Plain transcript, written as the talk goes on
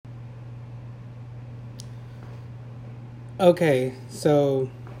Okay, so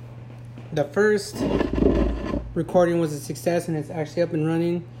the first recording was a success and it's actually up and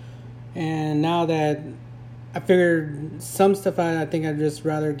running. And now that I figured some stuff out, I think I'd just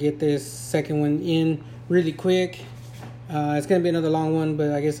rather get this second one in really quick. It's going to be another long one,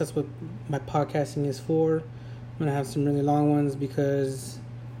 but I guess that's what my podcasting is for. I'm going to have some really long ones because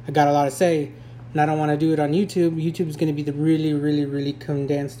I got a lot to say. And I don't want to do it on YouTube. YouTube is going to be the really, really, really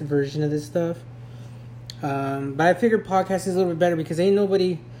condensed version of this stuff. But I figured podcast is a little bit better because ain't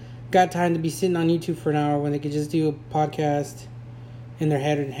nobody got time to be sitting on YouTube for an hour when they could just do a podcast in their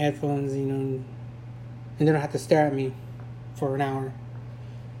head and headphones, and they don't have to stare at me for an hour.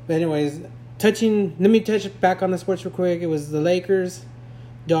 But anyways, let me touch back on the sports real quick. It was the Lakers,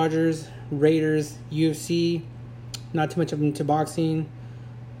 Dodgers, Raiders, UFC. Not too much into boxing.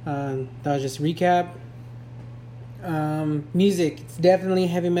 That was just a recap. Music, it's definitely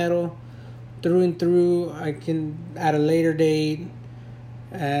heavy metal through and through. I can at a later date,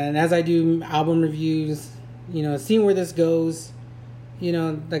 and as I do album reviews, seeing where this goes.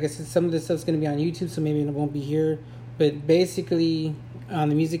 Like I said, some of this stuff's going to be on YouTube, so maybe it won't be here. But basically, on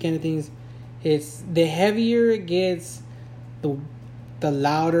the music end of things, it's the heavier it gets, the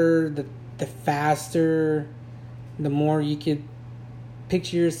louder, the faster, the more you could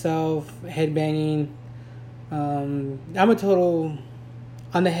picture yourself headbanging. I'm a total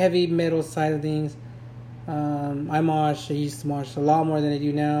on the heavy metal side of things. I used to mosh a lot more than I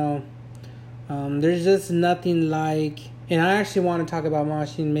do now. There's just nothing like, and I actually want to talk about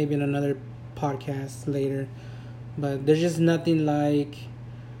moshing maybe in another podcast later, but there's just nothing like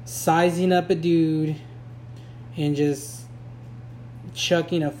sizing up a dude and just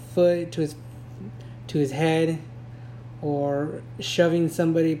chucking a foot to his head, or shoving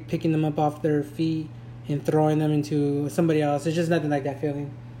somebody, picking them up off their feet and throwing them into somebody else. There's just nothing like that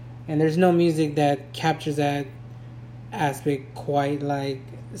feeling. And there's no music that captures that aspect quite like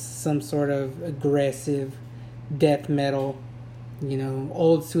some sort of aggressive death metal,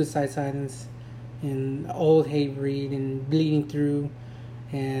 old Suicide Silence and old Hatebreed and Bleeding Through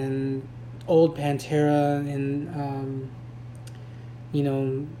and old Pantera and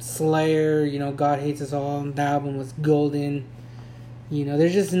Slayer, God Hates Us All. The album was golden.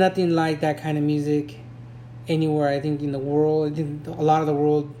 There's just nothing like that kind of music anywhere, I think, in the world. I think a lot of the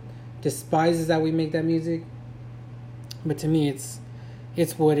world despises that we make that music. But to me, it's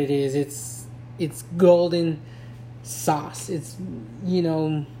what it is. It's golden sauce. It's,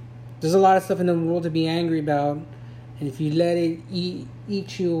 there's a lot of stuff in the world to be angry about. And if you let it eat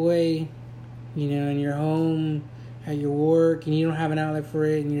you away, in your home, at your work, and you don't have an outlet for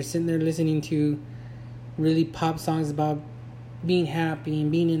it, and you're sitting there listening to really pop songs about being happy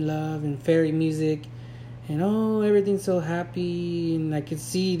and being in love and fairy music and everything's so happy, and I could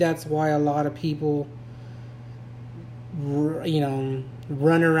see that's why a lot of people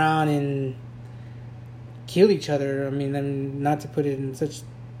run around and kill each other. I mean, not to put it in such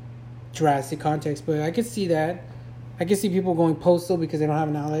drastic context, but I could see that. I could see people going postal because they don't have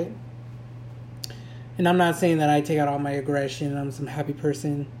an outlet. And I'm not saying that I take out all my aggression. I'm some happy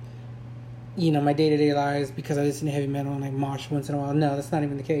person. My day-to-day lives because I listen to heavy metal and I mosh once in a while. No, that's not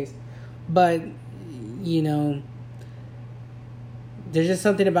even the case. But, there's just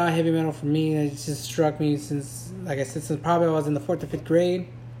something about heavy metal for me that just struck me since, like I said, since probably I was in the 4th or 5th grade.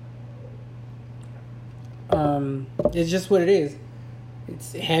 It's just what it is.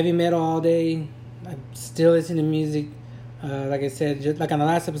 It's heavy metal all day. I still listen to music. Like I said, just like on the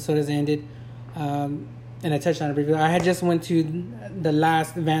last episode as ended. And I touched on it briefly. I had just went to the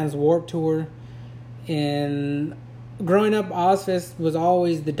last Vans Warped Tour, and growing up, Ozfest was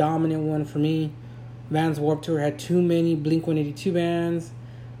always the dominant one for me. Vans Warped Tour had too many Blink-182 bands.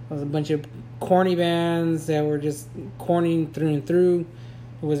 There was a bunch of corny bands that were just corny through and through.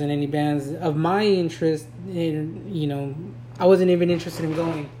 There wasn't any bands of my interest. I wasn't even interested in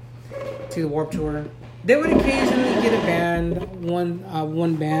going to the Warped Tour. They would occasionally get a band,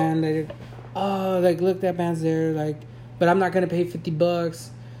 one band that, look, that band's there, but I'm not gonna pay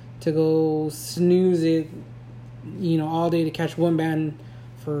 $50 to go snooze it, all day to catch one band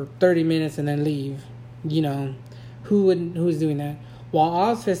for 30 minutes and then leave. Who was doing that?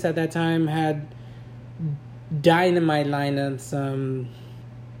 While Ozfest at that time had dynamite lineups,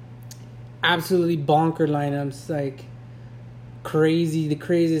 absolutely bonker lineups, like the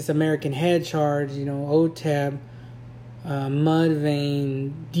craziest American Head Charge, OTEP,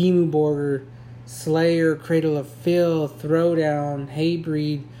 Mudvayne, Dimmu Borgir, Slayer, Cradle of Filth, Throwdown,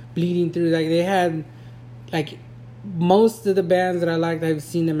 Hatebreed, Bleeding Through. They had, most of the bands that I liked, I've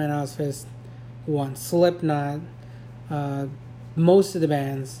seen them at Ozfest once. Slipknot, most of the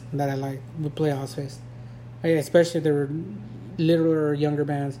bands that I liked would play Ozfest. especially if they were littler or younger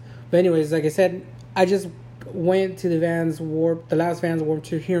bands. But anyways, like I said, I just went to the last Vans Warped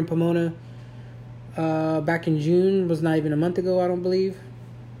Tour here in Pomona back in June. It was not even a month ago, I don't believe.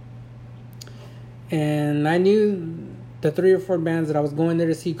 And I knew the 3 or 4 bands that I was going there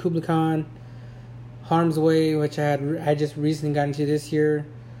to see: Kublai Khan, Harm's Way, which I just recently got into this year,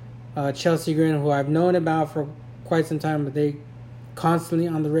 Chelsea Grin, who I've known about for quite some time, but they constantly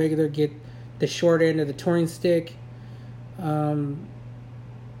on the regular get the short end of the touring stick, and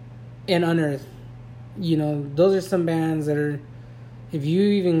Unearth. Those are some bands that are, if you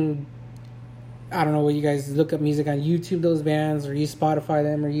even, I don't know what you guys look up music on YouTube, those bands, or you Spotify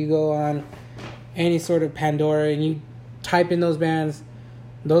them, or you go on any sort of Pandora and you type in those bands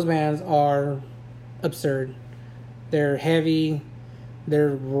are absurd. They're heavy. They're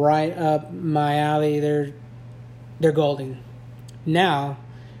right up my alley. They're golden. Now,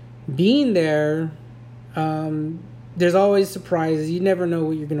 being there, there's always surprises. You never know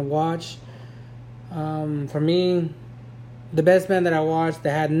what you're going to watch. For me, the best band that I watched, I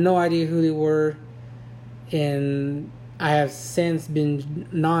had no idea who they were, and I have since been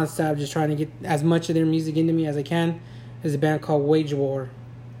nonstop just trying to get as much of their music into me as I can, is a band called Wage War.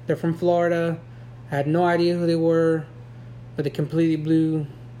 They're from Florida. I had no idea who they were, but they blew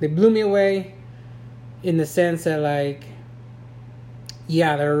me away in the sense that, like,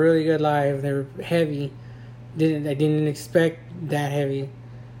 yeah, they're really good live. They're heavy. I didn't expect that heavy.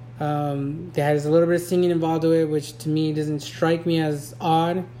 They had a little bit of singing involved with it, which to me doesn't strike me as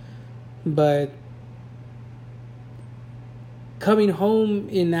odd. But coming home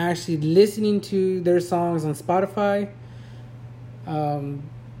and actually listening to their songs on Spotify, and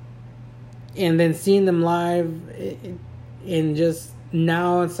then seeing them live, and just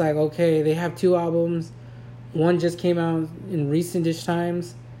now it's like, okay, they have 2 albums. One just came out in recent-ish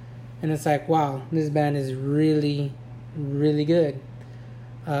times, and it's like, wow, this band is really, really good.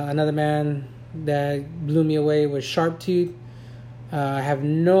 Another band that blew me away was Sharptooth. I have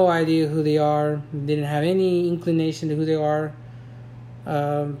no idea who they are. Didn't have any inclination to who they are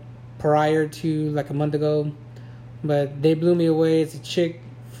prior to like a month ago, but they blew me away. It's a chick,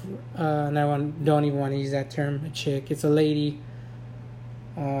 and I don't even want to use that term, a chick. It's a lady.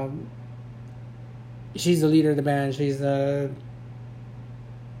 She's the leader of the band. She's the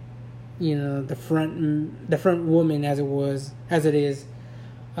front woman, as it is.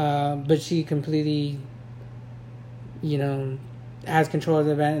 But she completely, has control of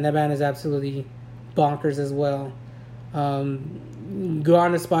the band, and the band is absolutely bonkers as well. Go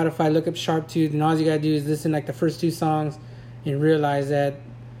on to Spotify, look up Sharptooth, and all you gotta do is listen like the first 2 songs and realize that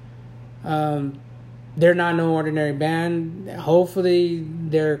they're not no ordinary band. Hopefully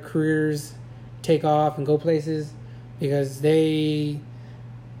their careers take off and go places, because that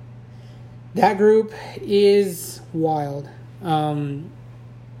group is wild. Heavy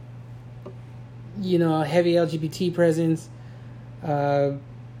LGBT presence,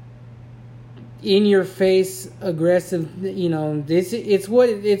 in your face, aggressive. It's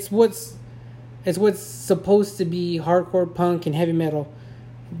what's supposed to be hardcore punk and heavy metal.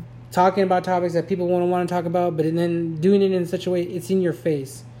 Talking about topics that people won't want to talk about, but then doing it in such a way it's in your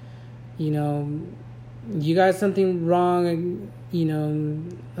face. You got something wrong,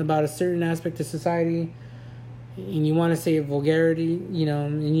 about a certain aspect of society, and you want to say vulgarity, and you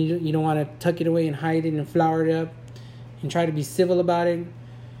don't want to tuck it away and hide it and flower it up and try to be civil about it.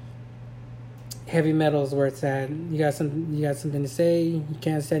 Heavy metal is where it's at. You got something to say. You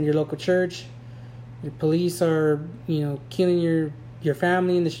can't stand your local church. Your police are, killing your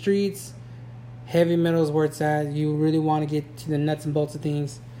family in the streets. Heavy metal is where it's at. You really want to get to the nuts and bolts of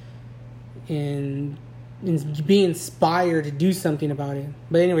things and be inspired to do something about it.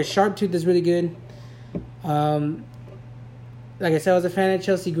 But anyway, Sharptooth is really good. Like I said, I was a fan of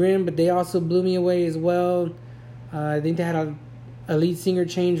Chelsea Grin, but they also blew me away as well. I think they had a lead singer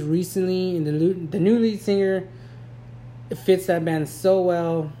change recently, and the new lead singer, it fits that band so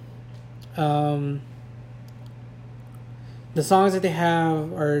well. The songs that they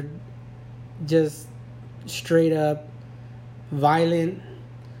have are just straight up violent.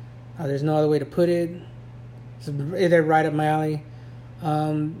 There's no other way to put it. They're right up my alley.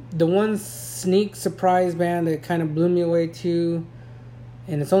 The one sneak surprise band that kind of blew me away too,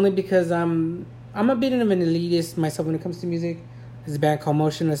 and it's only because I'm a bit of an elitist myself when it comes to music, is a band called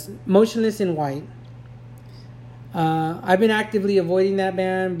Motionless in White. I've been actively avoiding that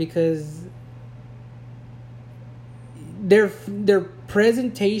band because their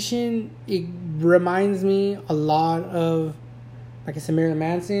presentation, it reminds me a lot of, like I said, Marilyn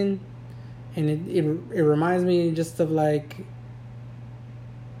Manson, and it reminds me just of like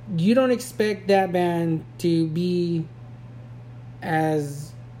you don't expect that band to be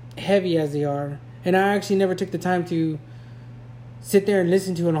as heavy as they are. And I actually never took the time to sit there and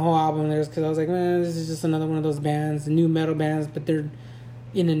listen to a whole album of theirs, because I was like, man, this is just another one of those bands, new metal bands, but they're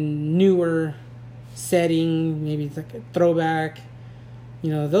in a newer setting. Maybe it's like a throwback.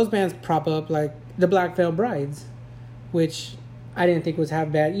 Those bands prop up like the Black Veil Brides, which I didn't think was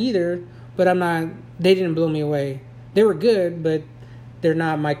half bad either, but they didn't blow me away. They were good, but they're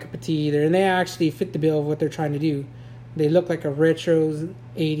not my cup of tea either. And they actually fit the bill of what they're trying to do. They look like a retro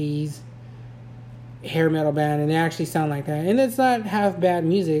 80s hair metal band, and they actually sound like that. And it's not half bad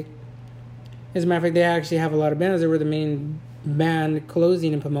music. As a matter of fact, they actually have a lot of bands. They were the main band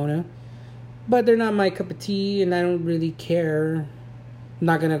closing in Pomona. But they're not my cup of tea, and I don't really care. I'm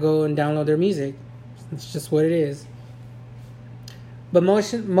not going to go and download their music. It's just what it is. But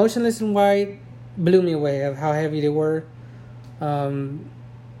Motionless in White blew me away of how heavy they were.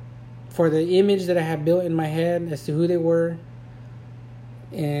 For the image that I had built in my head as to who they were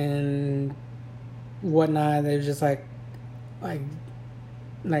and whatnot, they're just like damn,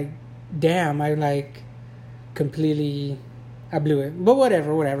 I blew it. But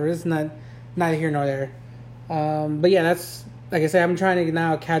whatever. It's neither here nor there. But yeah, that's, like I said, I'm trying to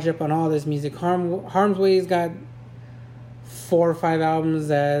now catch up on all this music. Harm's Way's got 4 or 5 albums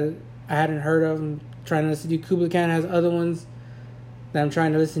that I hadn't heard of. I'm trying to listen to. Kublai Khan has other ones that I'm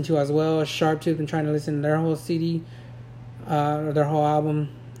trying to listen to as well. Sharptooth, I'm trying to listen to their whole CD, or their whole album.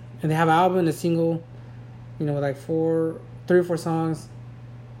 And they have an album and a single, with like 3 or 4 songs.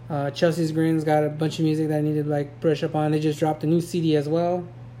 Chelsea's Grin's got a bunch of music that I need to brush up on. They just dropped a new CD as well.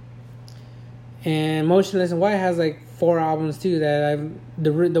 And Motionless in White has 4 albums too that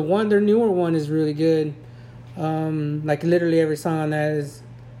their newer one is really good. Literally every song on that is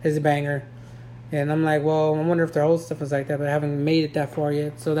a banger. And I'm like, well, I wonder if their old stuff is like that, but I haven't made it that far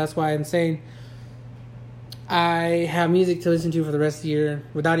yet. So that's why I'm saying I have music to listen to for the rest of the year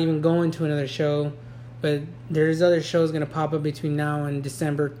without even going to another show. But there's other shows going to pop up between now and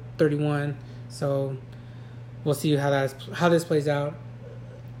December 31. So we'll see how this plays out.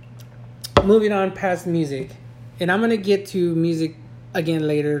 Moving on past music. And I'm going to get to music again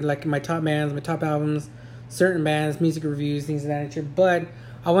later, like my top bands, my top albums, certain bands, music reviews, things of that nature. But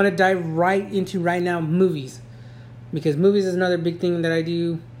I want to dive right into movies, because movies is another big thing that I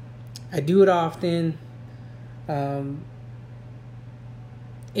do. I do it often. And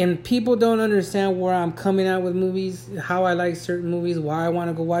people don't understand where I'm coming out with movies, how I like certain movies, why I want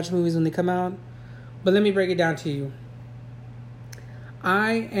to go watch movies when they come out. But let me break it down to you.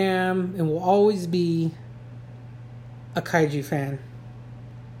 I am and will always be a kaiju fan.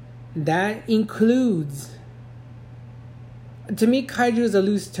 That includes... To me, kaiju is a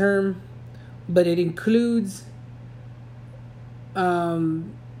loose term, but it includes...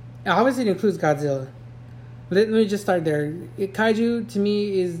 obviously, it includes Godzilla. Let me just start there. Kaiju, to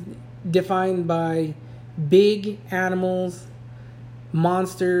me, is defined by big animals,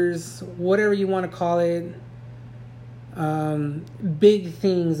 monsters, whatever you want to call it. Big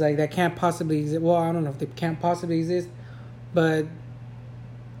things that can't possibly exist. Well, I don't know if they can't possibly exist, but...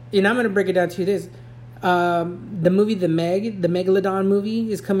 And I'm going to break it down to this. The movie the Megalodon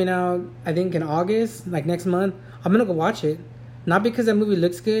movie is coming out, I think, in August, next month. I'm gonna go watch it, not because that movie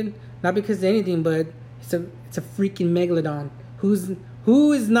looks good, not because of anything, but it's a freaking Megalodon.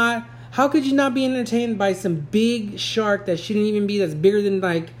 Who is not? How could you not be entertained by some big shark that shouldn't even be, that's bigger than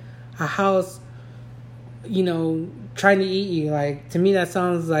a house, trying to eat you? To me, that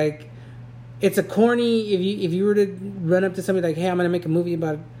sounds like it's a corny. If you were to run up to somebody hey, I'm gonna make a movie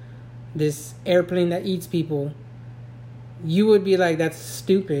about this airplane that eats people, you would be like, that's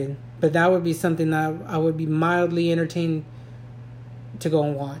stupid. But that would be something that I would be mildly entertained to go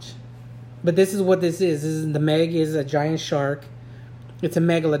and watch. But this is what this is. The Meg is a giant shark. It's a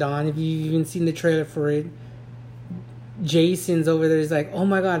megalodon. If you've even seen the trailer for it, Jason's over there is like, oh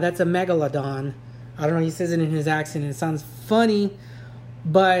my god, that's a megalodon. I don't know, he says it in his accent. It sounds funny.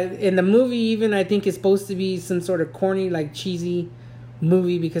 But in the movie, even, I think it's supposed to be some sort of corny, cheesy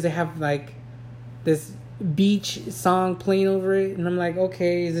movie, because they have this beach song playing over it, and I'm like,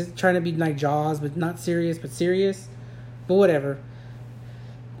 okay, is this trying to be like Jaws, but not serious, but serious? But whatever.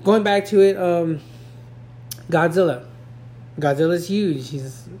 Going back to it, Godzilla's huge.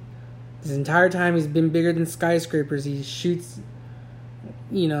 This entire time he's been bigger than skyscrapers. He shoots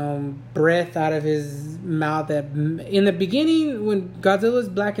breath out of his mouth. That in the beginning, when Godzilla's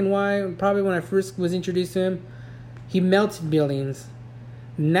black and white, probably when I first was introduced to him, he melted buildings.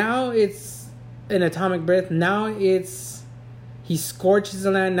 Now it's an atomic breath. Now he scorches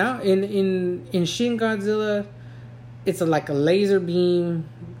the land. Now in Shin Godzilla, it's like a laser beam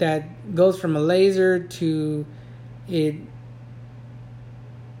that goes from a laser to it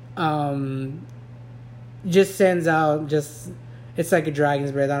just sends out just, it's like a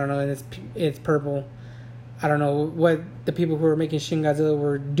dragon's breath. I don't know, and it's purple. I don't know what the people who were making Shin Godzilla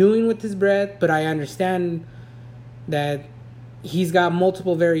were doing with his breath, but I understand that he's got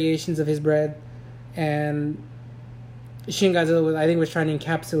multiple variations of his breath, and Shin Godzilla was trying to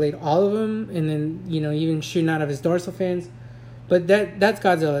encapsulate all of them, and then even shooting out of his dorsal fins. But that's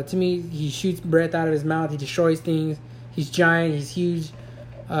Godzilla to me. He shoots breath out of his mouth. He destroys things. He's giant. He's huge.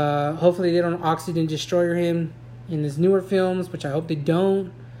 Hopefully they don't Oxygen Destroyer him in his newer films, which I hope they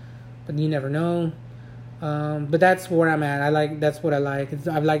don't. But you never know. But that's where I'm at. That's what I like.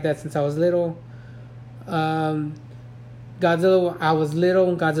 I've liked that since I was little. Godzilla, I was little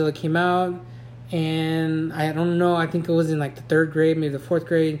when Godzilla came out, and I don't know, I think it was in like the 3rd grade, maybe the 4th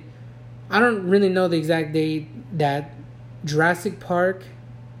grade. I don't really know the exact date that Jurassic Park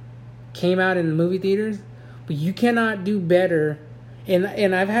came out in the movie theaters, but you cannot do better.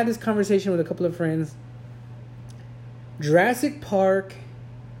 And I've had this conversation with a couple of friends. Jurassic Park,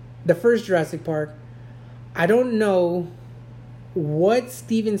 the first Jurassic Park, I don't know what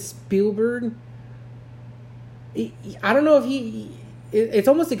Steven Spielberg, I don't know if it's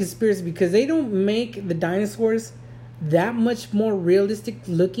almost a conspiracy, because they don't make the dinosaurs that much more realistic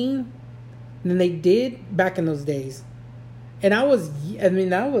looking than they did back in those days. And that was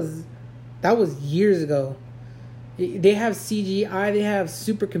years ago. They have CGI, they have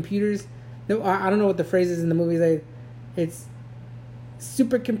supercomputers. No, I don't know what the phrase is in the movies. It's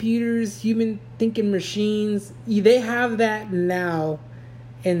supercomputers, human thinking machines. They have that now,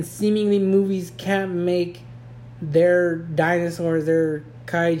 and seemingly movies can't make their dinosaurs, their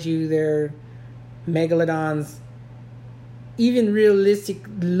kaiju, their megalodons even realistic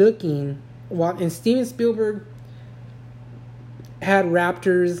looking. And Steven Spielberg had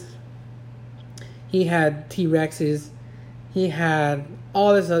raptors, he had T-Rexes, he had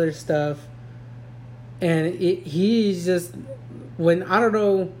all this other stuff, and he's just, when, I don't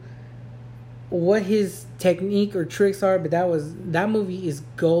know what his technique or tricks are, but that movie is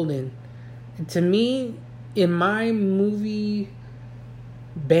golden. And to me, in my movie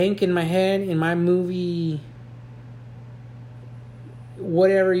bank, in my head, in my movie,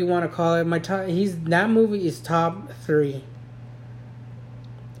 whatever you want to call it, that movie is top 3.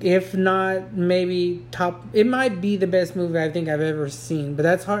 If not, maybe top. It might be the best movie I think I've ever seen, but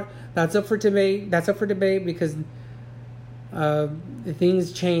that's hard. That's up for debate. Because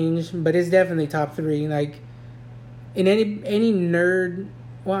things change, but it's definitely top 3. Like, in any nerd,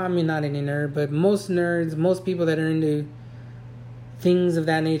 well, I mean, not any nerd, but most nerds, most people that are into things of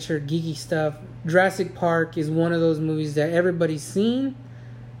that nature, geeky stuff, Jurassic Park is one of those movies that everybody's seen.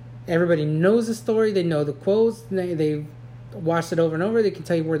 Everybody knows the story. They know the quotes. They've watched it over and over. They can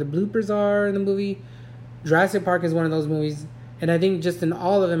tell you where the bloopers are in the movie. Jurassic Park is one of those movies. And I think just in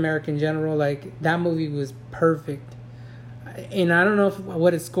all of America in general, like, that movie was perfect. And I don't know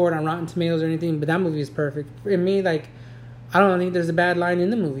what it scored on Rotten Tomatoes or anything, but that movie is perfect. For me, like, I don't think there's a bad line in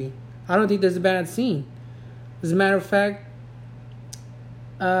the movie. I don't think there's a bad scene. As a matter of fact,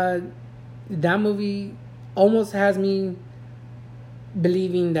 that movie almost has me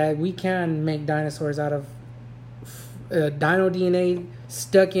believing that we can make dinosaurs out of dino DNA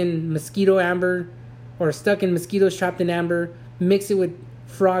stuck in mosquito amber, or stuck in mosquitoes trapped in amber, mix it with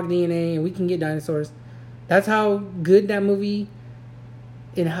frog DNA, and we can get dinosaurs. That's how good that movie,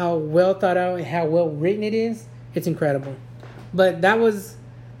 and how well thought out and how well written it is. It's incredible. But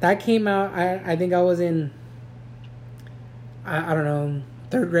that came out, I think I was in, I don't know,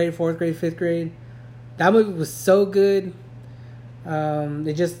 3rd grade, 4th grade, 5th grade. That movie was so good.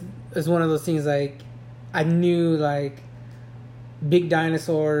 It just is one of those things, like, I knew, like, big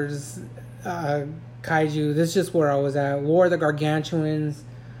dinosaurs, kaiju, this is just where I was at. War of the Gargantuans,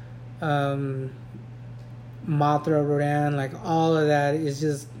 Mothra, Rodan, like, all of that is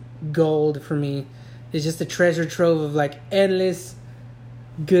just gold for me. It's just a treasure trove of, like, endless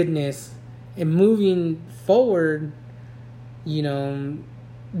goodness. And moving forward,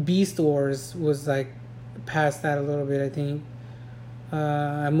 Beast Wars was, like, past that a little bit, I think.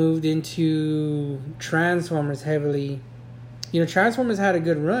 I moved into Transformers heavily. Transformers had a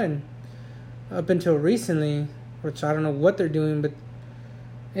good run up until recently, which I don't know what they're doing,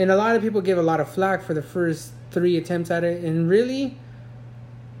 and a lot of people give a lot of flack for the first 3 attempts at it, and really,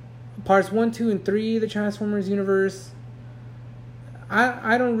 parts 1, 2, and 3 of the Transformers universe,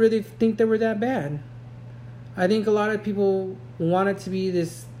 I don't really think they were that bad. I think a lot of people want it to be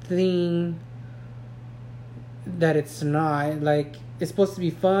this thing that it's not. Like, it's supposed to be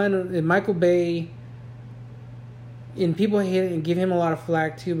fun. Michael Bay and people hate and give him a lot of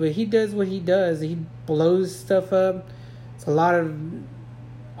flack too, but he does what he does. He blows stuff up. It's a lot of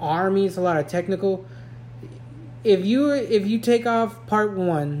army. It's a lot of technical. If you take off part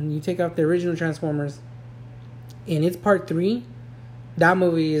 1, you take off the original Transformers, and it's part 3, that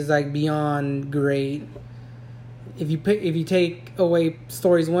movie is like beyond great. If you take away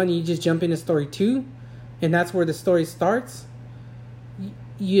stories 1, you just jump into story 2, and that's where the story starts.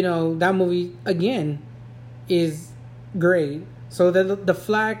 You know, that movie again is great. So the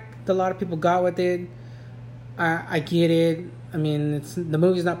flack that a lot of people got with it, I get it. I mean, the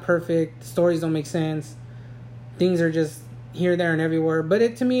movie's not perfect. The stories don't make sense. Things are just here, there, and everywhere.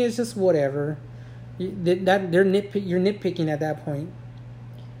 But to me, it's just whatever. You're nitpicking at that point.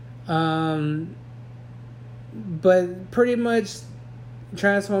 But pretty much,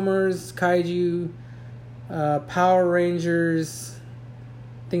 Transformers, Kaiju, Power Rangers,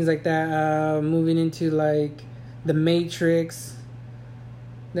 things like that. Moving into like The Matrix.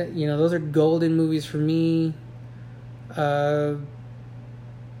 That, you know, those are golden movies for me.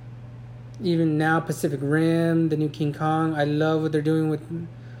 Even now, Pacific Rim, the new King Kong. I love what they're doing with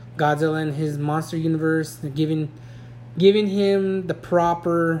Godzilla and his monster universe. They're giving him the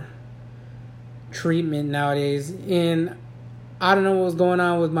proper treatment nowadays. And I don't know what was going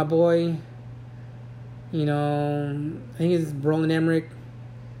on with my boy. You know, I think it's Roland Emmerich.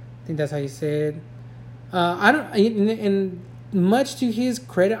 I think that's how you say it. I don't, and much to his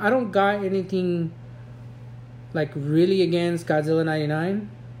credit, I don't got anything like really against Godzilla 99.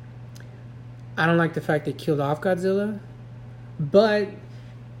 I don't like the fact they killed off Godzilla. But,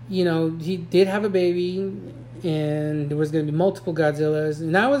 you know, he did have a baby, and there was going to be multiple Godzillas.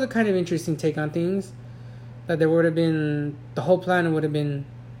 And that was a kind of interesting take on things. That there would have been, the whole planet would have been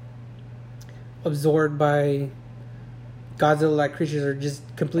absorbed by Godzilla-like creatures, or just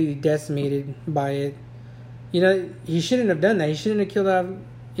completely decimated by it. You know, he shouldn't have done that. He shouldn't have killed off,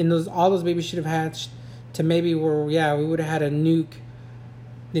 all those babies should have hatched to maybe where, we would have had to nuke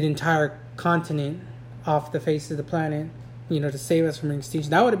the entire continent off the face of the planet, you know, to save us from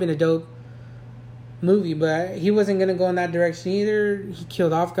extinction. That would have been a dope movie, but he wasn't going to go in that direction either. He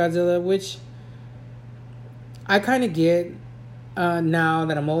killed off Godzilla, which I kind of get now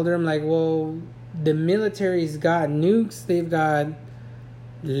that I'm older. I'm like, well, the military's got nukes, they've got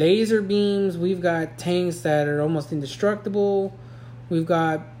laser beams, we've got tanks that are almost indestructible, we've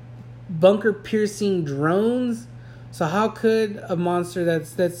got bunker piercing drones. So how could a monster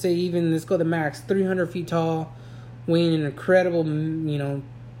that's, let's say, even, let's go to max, 300 feet tall, weighing an incredible, 10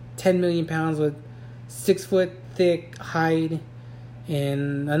 million pounds, with 6 foot thick hide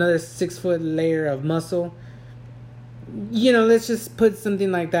and another 6 foot layer of muscle, let's just put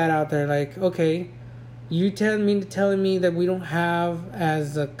something like that out there. Like, okay, you telling me that we don't have,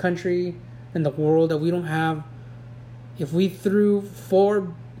 as a country in the world, that we don't have, if we threw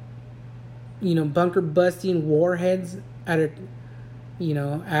 4 bunker busting warheads at it,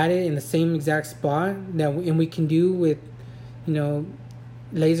 at it in the same exact spot and we can do with,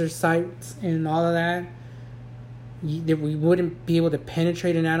 laser sights and all of that, that we wouldn't be able to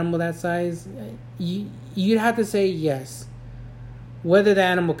penetrate an animal that size. You'd have to say yes. Whether the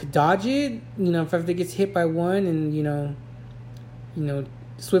animal could dodge it, if it gets hit by one and,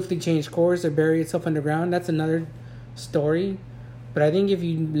 swiftly change course or bury itself underground, that's another story. But I think if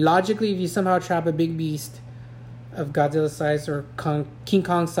you somehow trap a big beast of Godzilla size or King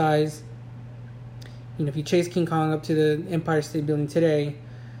Kong size, if you chase King Kong up to the Empire State Building today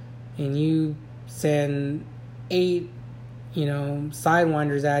and you send 8,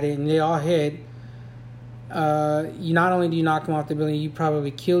 sidewinders at it and they all hit, you not only do you knock him off the building, you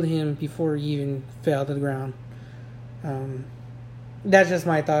probably killed him before he even fell to the ground. That's just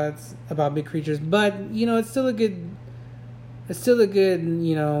my thoughts about big creatures. But, it's still a good,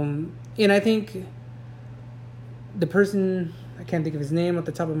 and I think the person, I can't think of his name off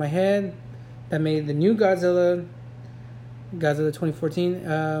the top of my head, that made the new Godzilla 2014,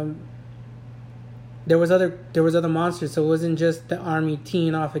 there was other monsters, so it wasn't just the army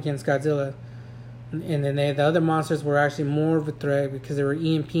teeing off against Godzilla. And then the other monsters were actually more of a threat because they were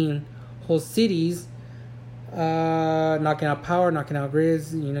EMPing whole cities, knocking out power, knocking out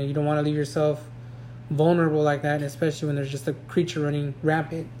grids. You don't want to leave yourself vulnerable like that, especially when there's just a creature running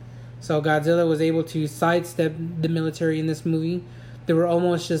rampant. So Godzilla was able to sidestep the military in this movie. They were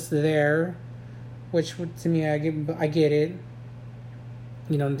almost just there, which to me, I get it.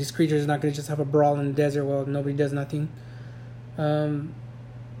 These creatures are not going to just have a brawl in the desert while nobody does nothing.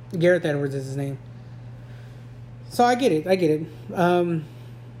 Gareth Edwards is his name. So I get it.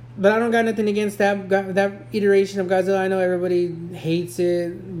 But I don't got nothing against that iteration of Godzilla. I know everybody hates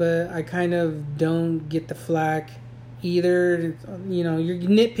it, but I kind of don't get the flack either. You know, you're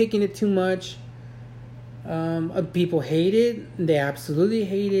nitpicking it too much. People hate it. They absolutely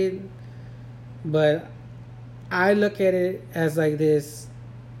hate it. But I look at it as like this.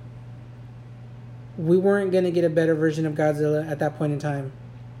 We weren't going to get a better version of Godzilla at that point in time.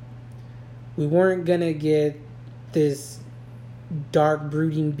 We weren't going to get this dark,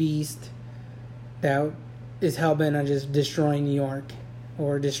 brooding beast that is hell-bent on just destroying New York.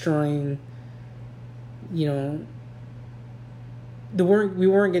 Or destroying, you know... We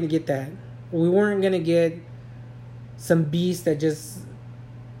weren't going to get that. We weren't going to get some beast that just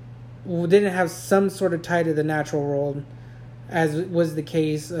didn't have some sort of tie to the natural world, as was the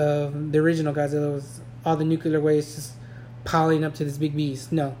case of the original Godzilla. Was all the nuclear waste just piling up to this big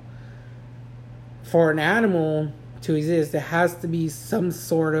beast. No. For an animal to exist, there has to be some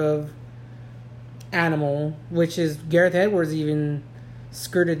sort of animal, which is Gareth Edwards even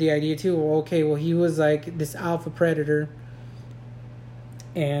skirted the idea too. Okay, well, he was like this alpha predator,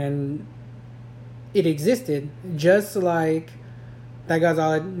 and it existed just like that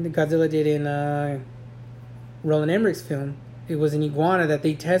Godzilla did in Roland Emmerich's film. It was an iguana that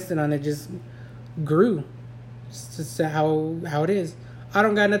they tested on that just grew. It's just how it is. I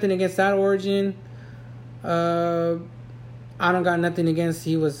don't got nothing against that origin. I don't got nothing against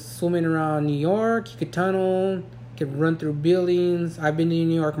he was swimming around New York. He could tunnel, could run through buildings. I've been to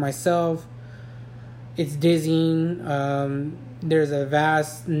New York myself. It's dizzying. There's a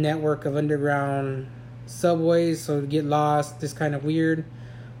vast network of underground subways, so to get lost is kind of weird,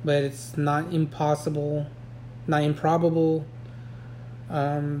 but it's not impossible, not improbable.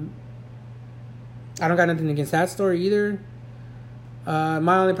 I don't got nothing against that story either.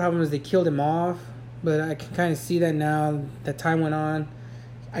 My only problem is they killed him off, but I can kind of see that now that time went on.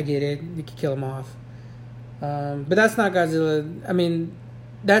 I get it, they could kill him off, but that's not Godzilla. I mean,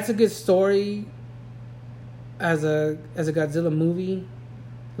 that's a good story as a Godzilla movie.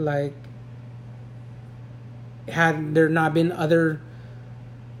 Like, had there not been other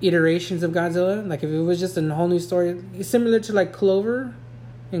iterations of Godzilla, like if it was just a whole new story, similar to like Clover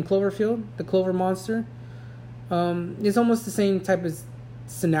in Cloverfield, the Clover monster, it's almost the same type of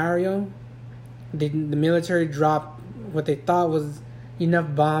scenario. The military dropped what they thought was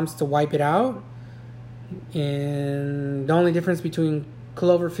enough bombs to wipe it out, and the only difference between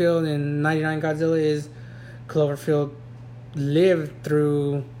Cloverfield and 99 Godzilla is Cloverfield lived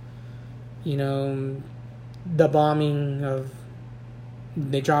through, you know, the bombing of,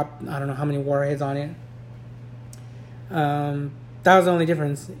 they dropped I don't know how many warheads on it. That was the only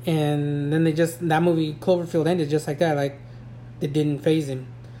difference. And then that movie Cloverfield ended just like that. Like, it didn't phase him.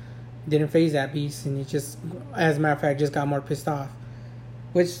 It didn't phase that beast, and he just, as a matter of fact, just got more pissed off.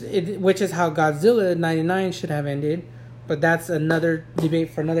 Which is how Godzilla 99 should have ended. But that's another debate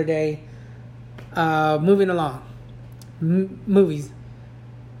for another day. Moving along. Movies.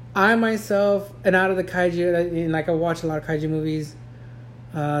 I myself, and out of the kaiju, like I watch a lot of kaiju movies.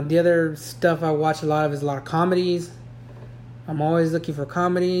 The other stuff I watch a lot of is a lot of comedies. I'm always looking for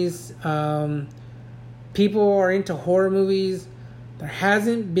comedies. People are into horror movies. There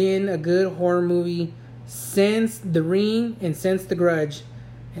hasn't been a good horror movie since The Ring and since The Grudge.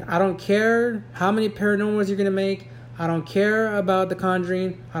 And I don't care how many Paranormals you're going to make. I don't care about The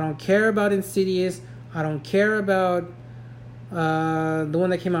Conjuring. I don't care about Insidious. I don't care about the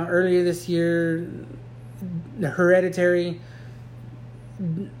one that came out earlier this year, The Hereditary.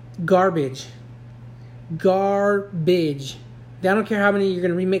 Garbage. I don't care how many you're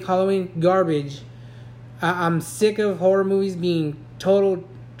going to remake Halloween. Garbage. I'm sick of horror movies being total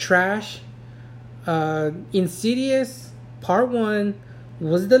trash. Insidious Part 1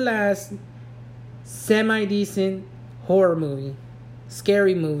 was the last semi-decent horror movie.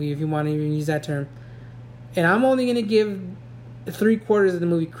 Scary movie, if you want to even use that term. And I'm only going to give 3/4 of the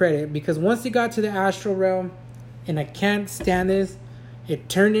movie credit, because once it got to the astral realm, and I can't stand this, it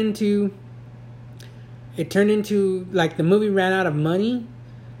turned into like the movie ran out of money,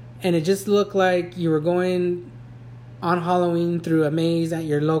 and it just looked like you were going on Halloween through a maze at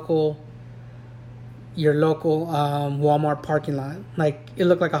your local Walmart parking lot. Like, it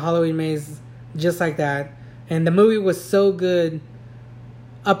looked like a Halloween maze, just like that. And the movie was so good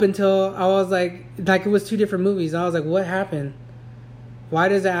up until I was like it was two different movies. I was like, what happened? Why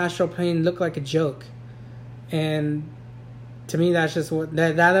does the astral plane look like a joke? And to me, that's just what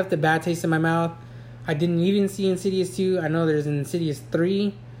that left a bad taste in my mouth. I didn't even see Insidious 2. I know there's an Insidious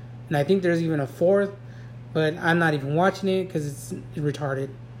 3, and I think there's even a 4th, but I'm not even watching it because it's retarded.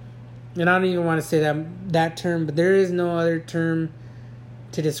 And I don't even want to say that term, but there is no other term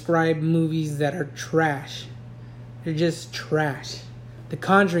to describe movies that are trash. They're just trash. The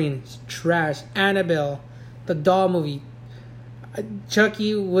Conjuring is trash. Annabelle the doll movie.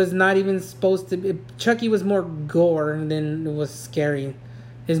 Chucky was not even supposed to be... Chucky was more gore than it was scary.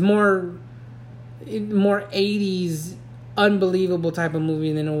 It's more 80s unbelievable type of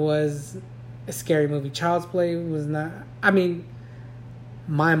movie than it was a scary movie. Child's Play was not... I mean,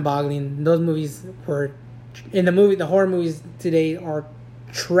 mind-boggling. Those movies were... The horror movies today are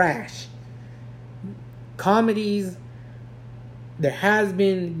trash. Comedies, there has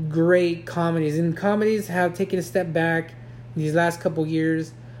been great comedies, and comedies have taken a step back these last couple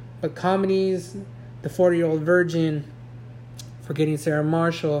years, but comedies, The 40-Year-Old Virgin, Forgetting Sarah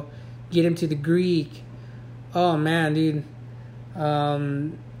Marshall, Get Him to the Greek, oh man, dude,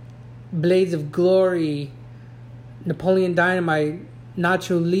 Blades of Glory, Napoleon Dynamite,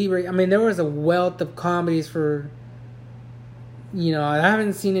 Nacho Libre. I mean, there was a wealth of comedies for, I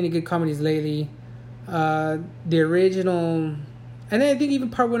haven't seen any good comedies lately. The original, and I think even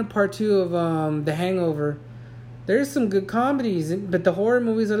part 1 and part 2 of The Hangover. There's some good comedies, but the horror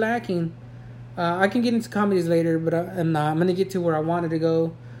movies are lacking. I can get into comedies later, but I'm not. I'm going to get to where I wanted to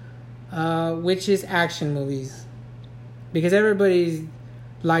go, which is action movies. Because everybody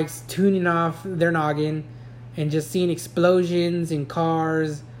likes tuning off their noggin and just seeing explosions and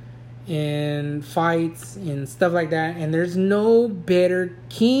cars and fights and stuff like that. And there's no better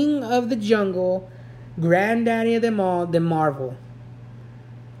king of the jungle, granddaddy of them all, than Marvel.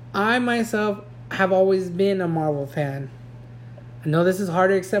 I myself have always been a Marvel fan. I know this is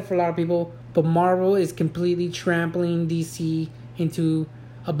hard to accept for a lot of people, but Marvel is completely trampling DC into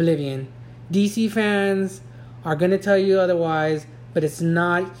oblivion. DC fans are going to tell you otherwise, but it's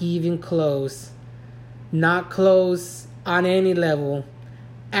not even close. Not close on any level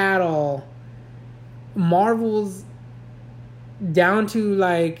at all. Marvel's down to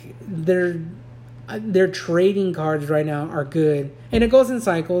like their trading cards right now are good. And it goes in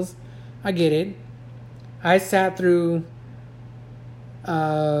cycles. I get it. I sat through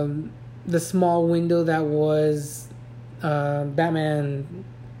the small window that was Batman,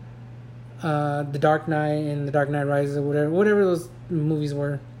 The Dark Knight, and The Dark Knight Rises, or whatever those movies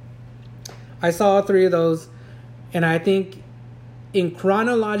were. I saw all 3 of those, and I think in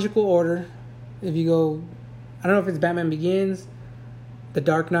chronological order, if you go, I don't know if it's Batman Begins, The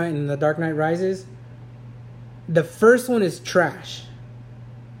Dark Knight, and The Dark Knight Rises, the first one is trash.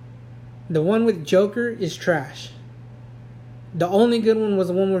 The one with Joker is trash. The only good one was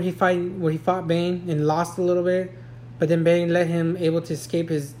the one where he fought Bane and lost a little bit, but then Bane let him able to escape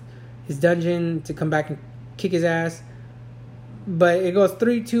his dungeon to come back and kick his ass. But it goes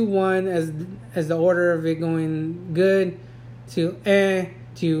 3, 2, 1 as the order of it going good to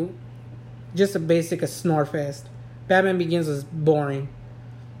just a snore fest. Batman Begins was boring.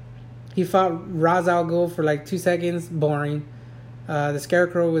 He fought Ra's al Ghul for like 2 seconds, boring. The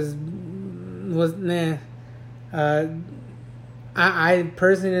Scarecrow was nah. I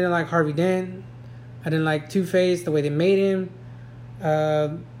personally didn't like Harvey Dent. I didn't like Two-Face, the way they made him.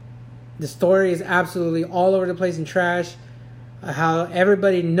 The story is absolutely all over the place and trash. How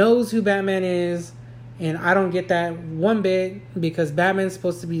everybody knows who Batman is, and I don't get that one bit, because Batman's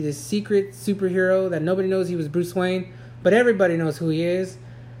supposed to be this secret superhero that nobody knows he was Bruce Wayne, but everybody knows who he is.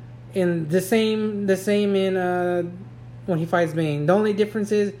 And the same in when he fights Bane. The only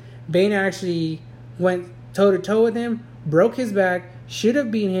difference is Bane actually went toe to toe with him, broke his back, should have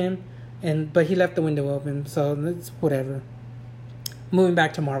beat him, but he left the window open. So it's whatever. Moving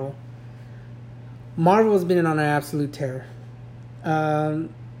back to Marvel. Marvel has been on an absolute tear. I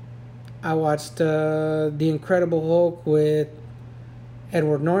watched The Incredible Hulk with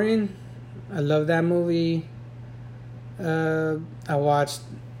Edward Norton. I love that movie. I watched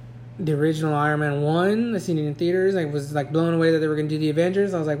the original Iron Man 1. I seen it in theaters. I was like blown away that they were going to do the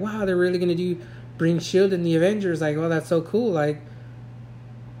Avengers. I was like, wow, they're really going to bring S.H.I.E.L.D. in the Avengers. Like, oh, that's so cool. Like,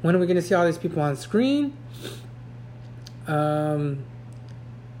 when are we going to see all these people on screen?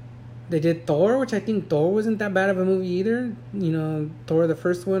 They did Thor, which I think Thor wasn't that bad of a movie either. Thor, the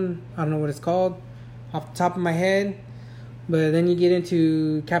first one. I don't know what it's called off the top of my head. But then you get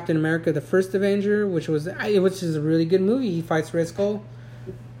into Captain America, the First Avenger, which is a really good movie. He fights Red Skull.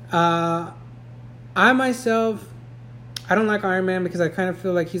 I myself, I don't like Iron Man because I kind of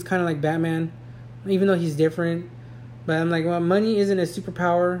feel like he's kind of like Batman, even though he's different. But I'm like, well, money isn't a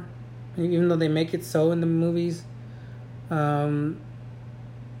superpower, even though they make it so in the movies.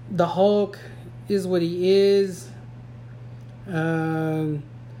 The Hulk is what he is. The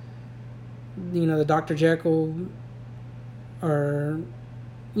Dr. Jekyll, or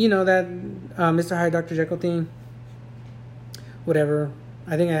that Mr. Hyde, Dr. Jekyll thing. Whatever.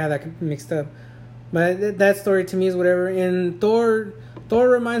 I think I had that mixed up. But that story to me is whatever. And Thor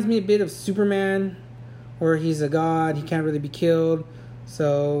reminds me a bit of Superman, where he's a god, he can't really be killed.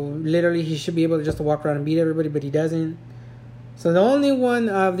 So literally, he should be able to just walk around and beat everybody, but he doesn't. So the only one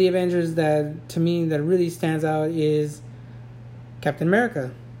of the Avengers that, to me, that really stands out is Captain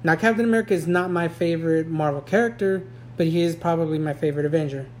America. Now, Captain America is not my favorite Marvel character, but he is probably my favorite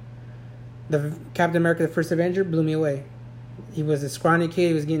Avenger. The Captain America, the first Avenger, blew me away. He was a scrawny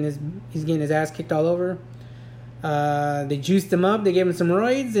kid. He's getting his ass kicked all over. They juiced him up. They gave him some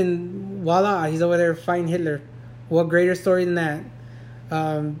roids, and voila, he's over there fighting Hitler. What greater story than that?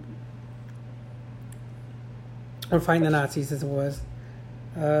 Or fighting the Nazis, as it was.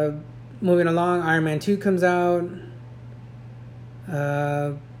 Moving along, Iron Man 2 comes out.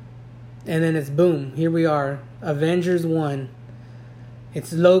 And then it's boom. Here we are. Avengers 1.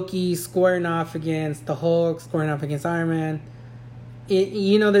 It's Loki squaring off against the Hulk, squaring off against Iron Man.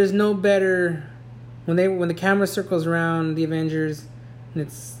 There's no better when the camera circles around the Avengers, and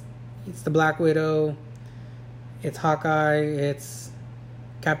it's the Black Widow, it's Hawkeye, it's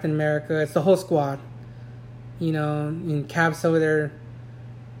Captain America, it's the whole squad. And Cap's over there.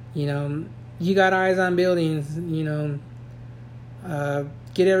 You got eyes on buildings.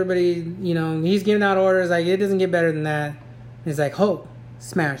 Get everybody. He's giving out orders. Like, it doesn't get better than that. And it's like, Hulk,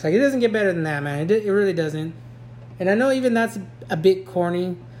 smash. Like, it doesn't get better than that, man. It really doesn't. And I know even that's a bit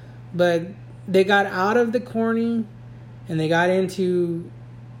corny, but they got out of the corny and they got into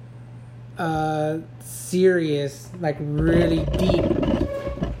serious, like really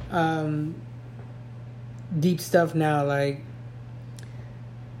deep stuff now. Like,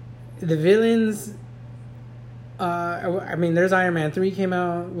 the villains, there's Iron Man 3 came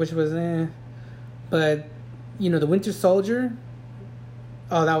out, which was but the Winter Soldier,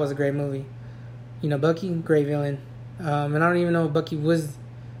 oh, that was a great movie. Bucky, great villain. And I don't even know if Bucky was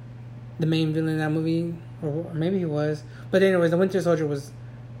the main villain in that movie, or maybe he was. But anyways, the Winter Soldier was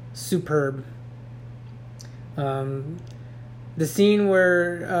superb. The scene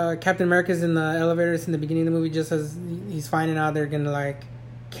where Captain America's in the elevators in the beginning of the movie, just as he's finding out they're gonna like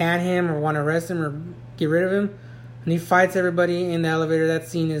can him or want to arrest him or get rid of him, and he fights everybody in the elevator. That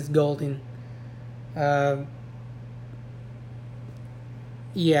scene is golden. The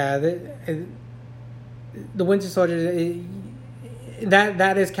Winter Soldier,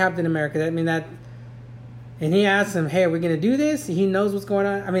 that is Captain America. And he asks him, "Hey, are we gonna do this?" He knows what's going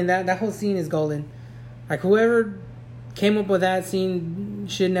on. That whole scene is golden. Like, whoever came up with that scene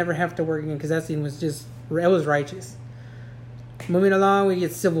should never have to work again, because that scene was it was righteous. Moving along, we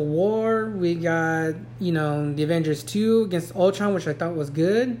get Civil War. We got the Avengers 2 against Ultron, which I thought was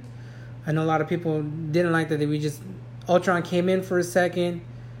good. I know a lot of people didn't like that. Ultron came in for a second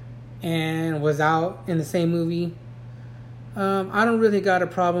and was out in the same movie. I don't really got a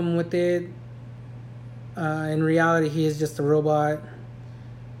problem with it. In reality, he is just a robot.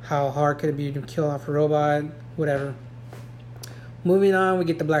 How hard could it be to kill off a robot? Whatever. Moving on, we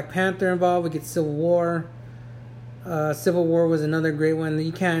get the Black Panther involved. We get Civil War. Civil War was another great one. I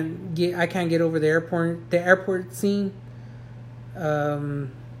can't get over the airport scene. That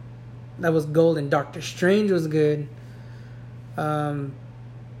was golden. Doctor Strange was good. The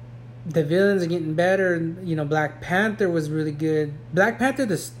villains are getting better. Black Panther was really good. Black Panther,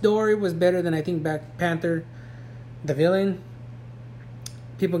 the story was better than I think Black Panther, the villain.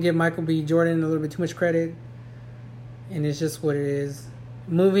 People give Michael B. Jordan a little bit too much credit, and it's just what it is.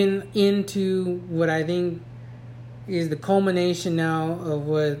 Moving into what I think is the culmination now of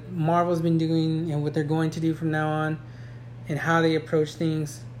what Marvel's been doing and what they're going to do from now on, and how they approach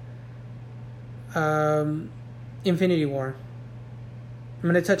things. Infinity War. I'm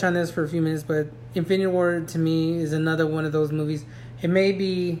going to touch on this for a few minutes, but Infinity War to me is another one of those movies. It may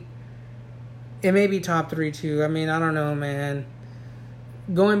be top 3 too. I don't know, man.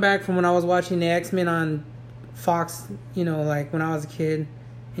 Going back from when I was watching the X-Men on Fox, like when I was a kid,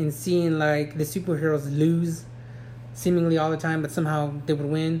 and seeing like the superheroes lose seemingly all the time, but somehow they would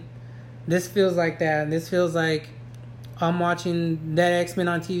win. This feels like that. This feels like I'm watching that X-Men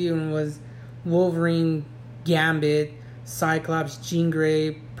on TV when it was Wolverine, Gambit, Cyclops, Jean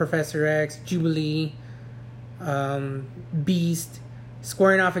Grey, Professor X, Jubilee, Beast,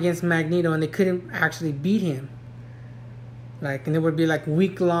 squaring off against Magneto, and they couldn't actually beat him. And it would be like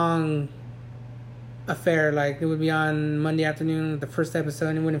week-long affair. Like, it would be on Monday afternoon, the first episode,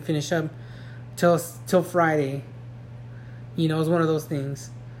 and it wouldn't finish up till Friday. It was one of those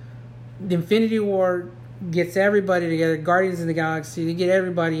things. The Infinity War gets everybody together, Guardians of the Galaxy, they get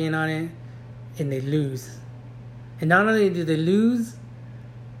everybody in on it, and they lose. And not only do they lose,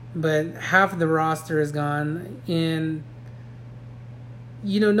 but half of the roster is gone. And,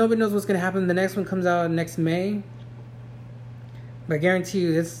 nobody knows what's going to happen. The next one comes out next May. But I guarantee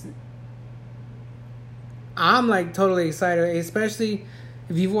you, I'm like totally excited, especially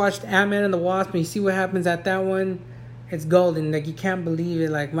if you've watched Ant-Man and the Wasp and you see what happens at that one. It's golden. Like, you can't believe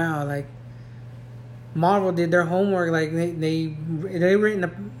it. Like, wow, like Marvel did their homework. Like, they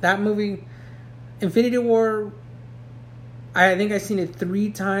written that movie, Infinity War. I think I've seen it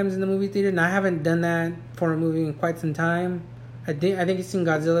 3 times in the movie theater, and I haven't done that for a movie in quite some time. I think I've seen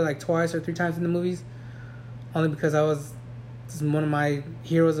Godzilla like twice or 3 times in the movies, only because this is one of my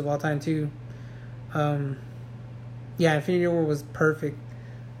heroes of all time too. Yeah, Infinity War was perfect.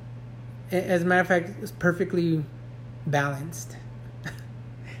 As a matter of fact, it was perfectly balanced.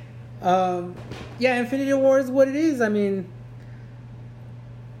 Yeah, Infinity War is what it is. I mean,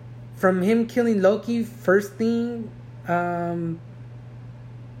 from him killing Loki first thing,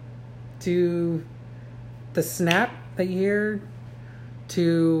 to the snap that you hear,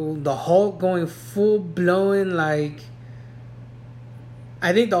 to the Hulk going full blown, like,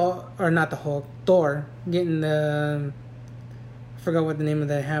 I think not the Hulk, Thor getting the, I forgot what the name of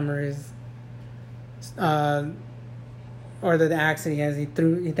the hammer is, or the axe that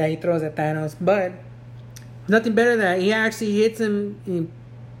he throws at Thanos, but nothing better than that. He actually hits him, he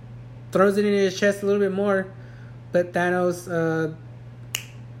throws it in his chest a little bit more, but Thanos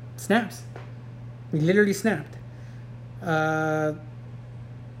snaps. He literally snapped.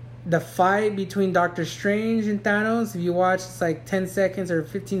 The fight between Doctor Strange and Thanos, if you watch, it's like 10 seconds or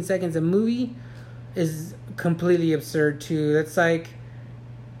 15 seconds a movie, is completely absurd too. That's like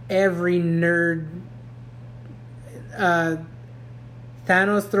every nerd.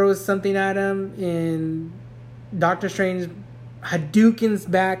 Thanos throws something at him, and Doctor Strange Hadoukens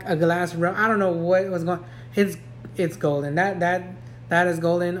back a glass realm. I don't know what was going. It's golden. That is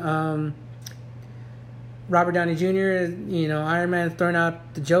golden. Robert Downey Jr., Iron Man throwing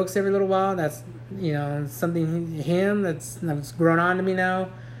out the jokes every little while. That's, something that's grown on to me now.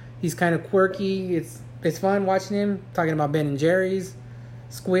 He's kind of quirky. It's fun watching him talking about Ben and Jerry's,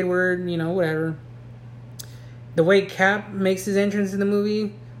 Squidward, whatever. The way Cap makes his entrance in the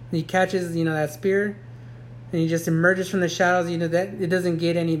movie, he catches, that spear, and he just emerges from the shadows. That it doesn't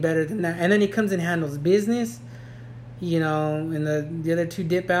get any better than that. And then he comes and handles business, and the other two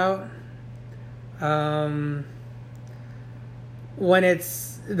dip out. When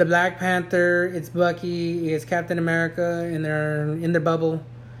it's the Black Panther, it's Bucky, it's Captain America, and they're in their bubble,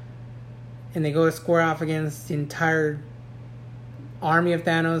 and they go to square off against the entire army of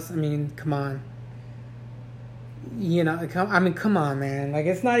Thanos. I mean, come on. Come on, man. Like,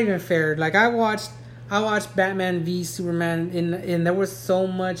 it's not even fair. Like, I watched Batman v Superman, and there was so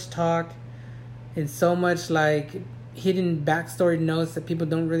much talk and so much, like, hidden backstory notes that people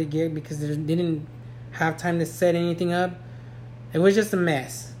don't really get because they didn't have time to set anything up. It was just a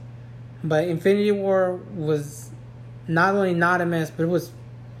mess. But Infinity War was not only not a mess, but it was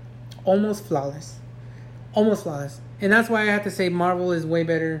almost flawless. Almost flawless. And that's why I have to say Marvel is way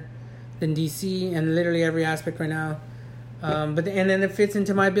better than DC and literally every aspect right now. And then it fits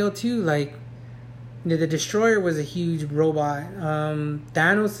into my bill too. Like, the Destroyer was a huge robot.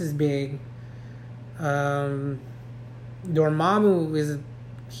 Thanos is big. Dormammu is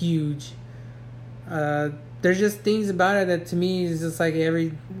huge. There's just things about it that to me is just like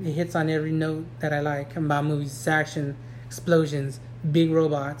it hits on every note that I like about movies. Action, explosions, big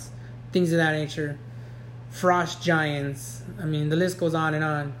robots, things of that nature. Frost giants. I mean, the list goes on and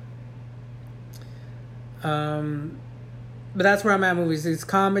on. But that's where I'm at movies. It's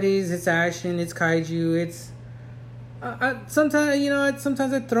comedies, it's action, it's kaiju, it's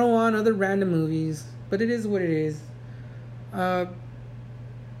sometimes I throw on other random movies, but it is what it is.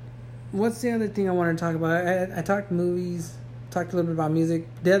 What's the other thing I want to talk about? I talked movies, talked a little bit about music.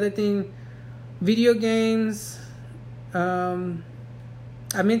 The other thing, video games. I'm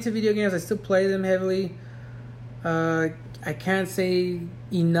into video games. I still play them heavily. I can't say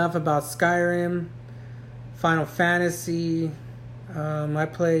enough about Skyrim, Final Fantasy. I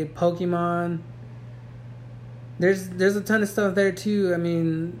play Pokemon. There's a ton of stuff there too. I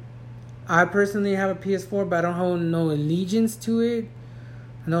mean, I personally have a PS4, but I don't hold no allegiance to it.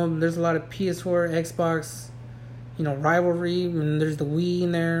 I know there's a lot of PS4, Xbox, rivalry, and there's the Wii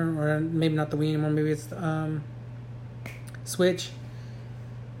in there, or maybe not the Wii anymore. Maybe it's Switch.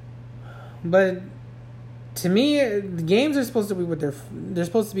 But to me, the games are supposed to be what they're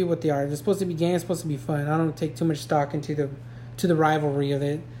supposed to be what they are. They're supposed to be games, supposed to be fun. I don't take too much stock into the rivalry of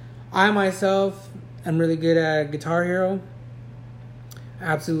it. I myself am really good at Guitar Hero.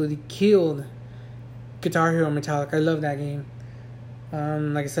 Absolutely killed Guitar Hero Metallic. I love that game.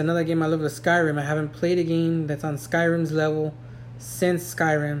 Like I said, another game I love is Skyrim. I haven't played a game that's on Skyrim's level since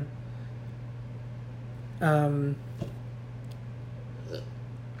Skyrim.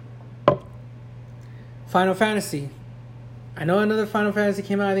 Final Fantasy. I know another Final Fantasy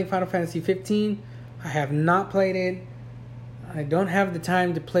came out. I think Final Fantasy 15. I have not played it. I don't have the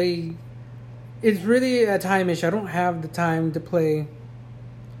time to play. It's really a time issue. I don't have the time to play,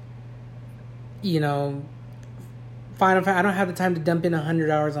 you know, Final Fantasy. I don't have the time to dump in 100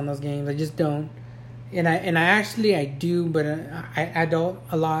 hours on those games. I just don't. And I do, but I don't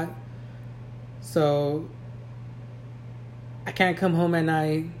a lot. So I can't come home at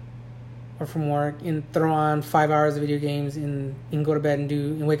night or from work and throw on 5 hours of video games and go to bed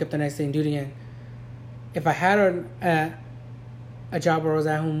and wake up the next day and do it again. If I had a job where I was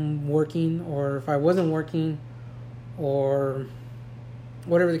at home working, or if I wasn't working, or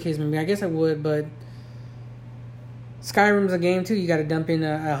whatever the case may be, I guess I would. But Skyrim's a game too. You got to dump in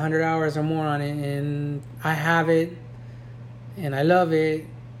 100 hours or more on it, and I have it, and I love it,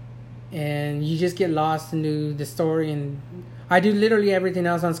 and you just get lost into the story. And I do literally everything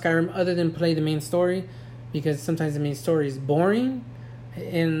else on Skyrim other than play the main story, because sometimes the main story is boring.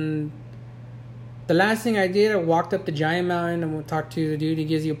 And the last thing I did, I walked up the giant mountain and talked to the dude. He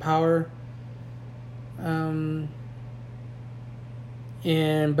gives you power.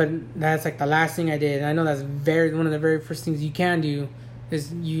 But that's like the last thing I did. And I know that's one of the very first things you can do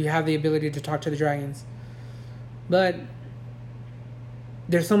is you have the ability to talk to the dragons. But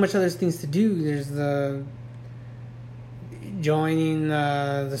there's so much other things to do. There's the joining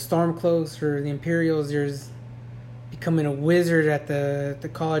the Stormcloaks or the Imperials. There's becoming a wizard at the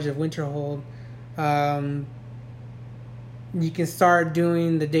College of Winterhold. You can start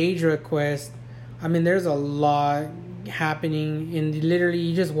doing the Daedra quest. I mean, there's a lot happening, and literally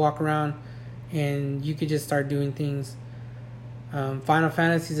you just walk around and you could just start doing things. Final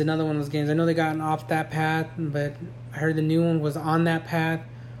Fantasy is another one of those games. I know they gotten off that path, but I heard the new one was on that path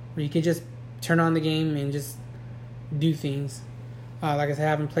where you can just turn on the game and just do things. Like I said, I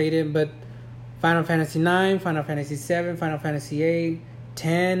haven't played it, but Final Fantasy 9, Final Fantasy 7, Final Fantasy 8,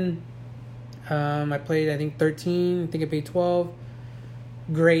 10. I played, I think, 13. I think I played 12.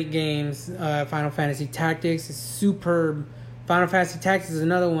 Great games. Final Fantasy Tactics is superb. Final Fantasy Tactics is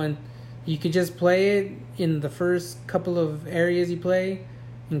another one. You could just play it in the first couple of areas you play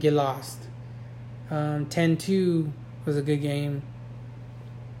and get lost. 10-2 was a good game.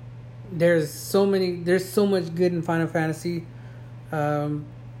 There's so much good in Final Fantasy. And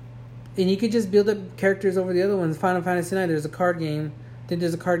you could just build up characters over the other ones. Final Fantasy 9, there's a card game. Then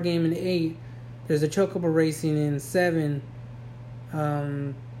there's a card game in 8. There's a chocobo racing in 7.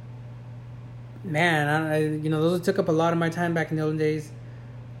 Man, those took up a lot of my time back in the olden days.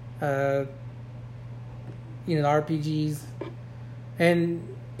 The RPGs.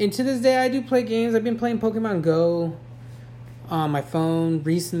 And to this day, I do play games. I've been playing Pokemon Go on my phone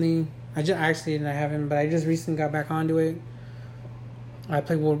recently. I haven't, but I just recently got back onto it. I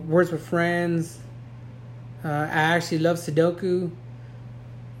play Words with Friends. I actually love Sudoku.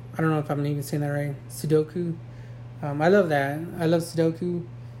 I don't know if I'm even saying that right. Sudoku. I love that. I love Sudoku.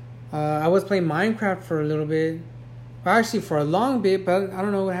 I was playing Minecraft for a little bit. Well, actually, for a long bit, but I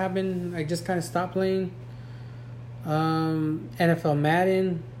don't know what happened. I just kind of stopped playing. NFL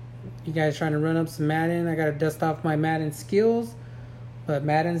Madden. You guys trying to run up some Madden. I got to dust off my Madden skills. But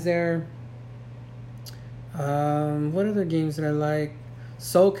Madden's there. What other games did I like?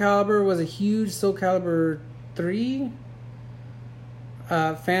 Soul Calibur was a huge Soul Calibur 3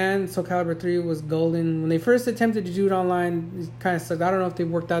 fan. Soul Calibur 3 was golden. When they first attempted to do it online, it kind of sucked. I don't know if they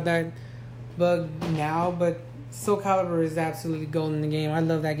worked out that bug now, but Soul Calibur is absolutely golden in the game. I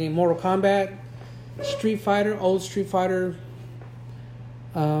love that game. Mortal Kombat, Street Fighter, old Street Fighter.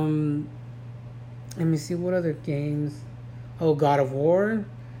 Let me see, what other games? Oh, God of War.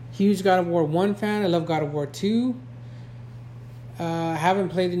 Huge God of War 1 fan. I love God of War 2. Haven't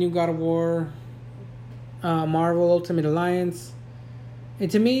played the new God of War. Marvel Ultimate Alliance. And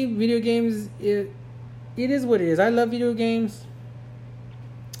to me, video games, it is what it is. I love video games.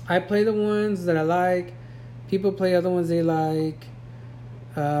 I play the ones that I like. People play other ones they like.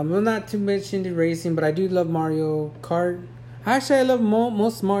 I'm not too much into racing, but I do love Mario Kart. Actually, I love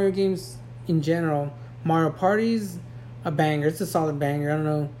most Mario games in general. Mario Party's a banger. It's a solid banger. I don't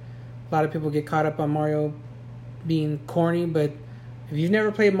know. A lot of people get caught up on Mario being corny, but if you've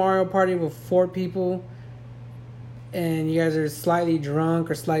never played Mario Party with 4 people and you guys are slightly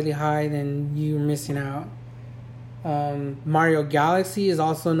drunk or slightly high, then you're missing out. Mario Galaxy is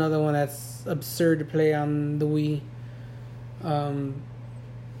also another one that's absurd to play on the Wii.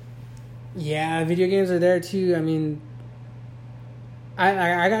 Yeah, video games are there too. I mean,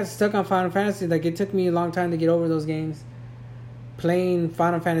 I got stuck on Final Fantasy. Like, it took me a long time to get over those games. Playing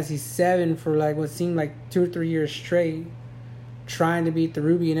Final Fantasy 7 for like what seemed like 2 or 3 years straight. trying to beat the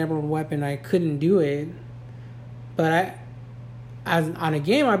Ruby and Emerald weapon. I couldn't do it. But as on a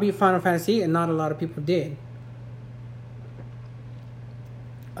game, I beat Final Fantasy, and not a lot of people did.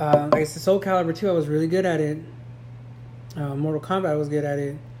 Like I said, Soul Calibur 2, I was really good at it. Mortal Kombat, I was good at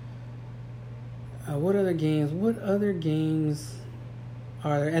it. What other games?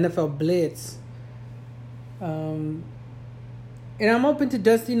 Are there? NFL Blitz. And I'm open to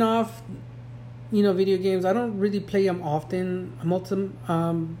dusting off, video games. I don't really play them often. I'm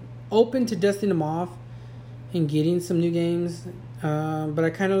open to dusting them off and getting some new games. But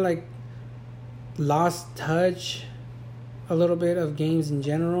I kind of lost touch a little bit of games in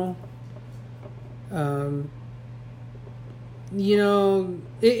general. And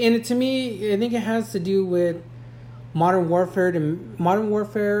to me, I think it has to do with Modern Warfare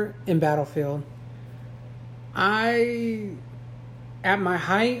and Battlefield. At my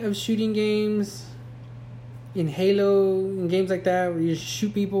height of shooting games, in Halo and games like that where you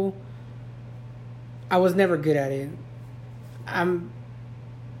shoot people, I was never good at it. I'm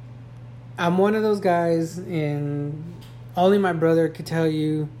one of those guys, and only my brother could tell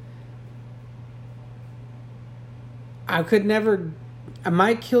you, I could never.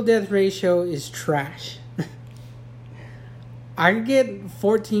 My kill death ratio is trash. I could get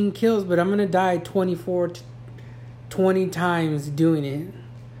 14 kills, but I'm gonna die 20 times doing it.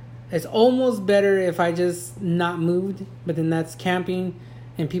 It's almost better if I just not moved, but then that's camping,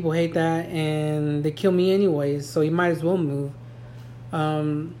 and people hate that, and they kill me anyways, so you might as well move.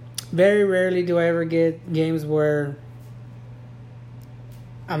 Very rarely do I ever get games where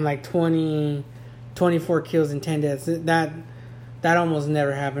I'm 24 kills and 10 deaths. That almost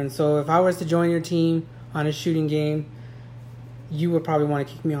never happens. So if I was to join your team on a shooting game, you would probably want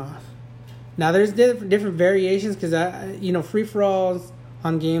to kick me off. Now there's different variations, because free for alls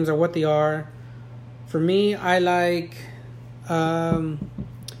on games are what they are. For me, I like. I'm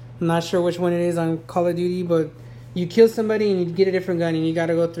not sure which one it is on Call of Duty, but you kill somebody and you get a different gun, and you got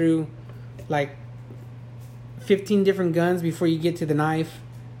to go through 15 different guns before you get to the knife,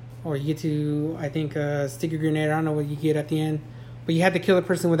 or you get to, I think, stick a grenade. I don't know what you get at the end, but you have to kill the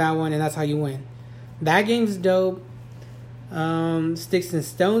person with that one, and that's how you win. That game's dope. Sticks and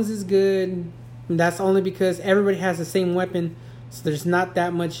Stones is good. And that's only because everybody has the same weapon, so there's not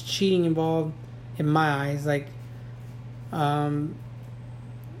that much cheating involved in my eyes.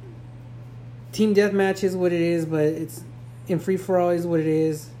 Team deathmatch is what it is, but it's in free for all is what it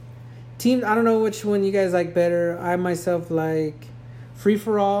is. Team, I don't know which one you guys like better. I myself like free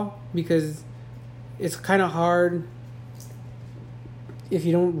for all, because it's kind of hard if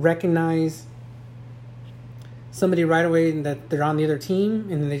you don't recognize somebody right away and that they're on the other team,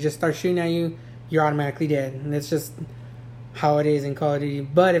 and then they just start shooting at you, you're automatically dead. And that's just how it is in Call of Duty.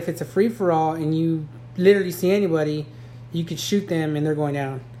 But if it's a free for all and you literally see anybody, you could shoot them and they're going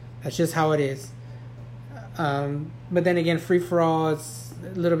down. That's just how it is. But then again, free for all, it's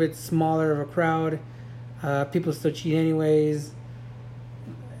a little bit smaller of a crowd. People still cheat anyways.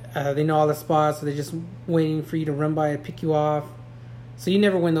 They know all the spots, so they're just waiting for you to run by and pick you off. So you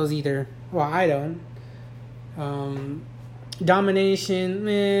never win those either. Well, I don't. Domination,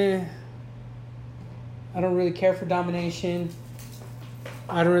 I don't really care for domination.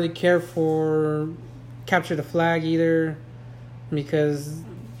 I don't really care for capture the flag either, because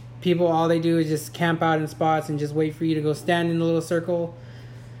people, all they do is just camp out in spots and just wait for you to go stand in a little circle,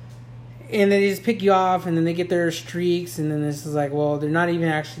 and they just pick you off, and then they get their streaks, and then this is well, they're not even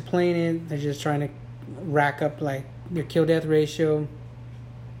actually playing it, they're just trying to rack up their kill death ratio.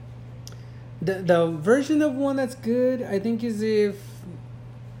 The version of one that's good, I think, is if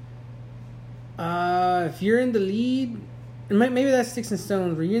you're in the lead, and maybe that's Sticks and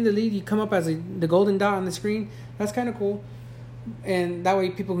Stones, where you're in the lead, you come up as the golden dot on the screen. That's kind of cool, and that way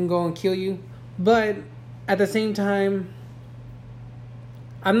people can go and kill you. But at the same time,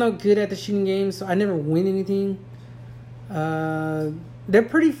 I'm not good at the shooting games, so I never win anything. They're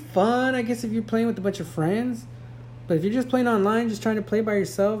pretty fun, I guess, if you're playing with a bunch of friends. But if you're just playing online, just trying to play by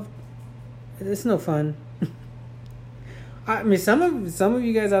yourself, it's no fun. I mean, some of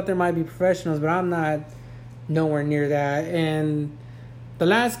you guys out there might be professionals, but I'm not nowhere near that. And the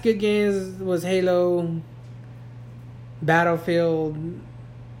last good games was Halo, Battlefield,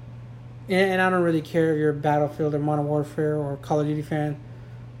 and I don't really care if you're a Battlefield or Modern Warfare or Call of Duty fan.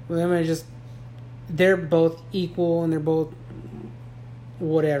 They're both equal, and they're both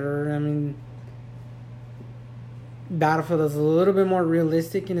whatever. I mean, Battlefield is a little bit more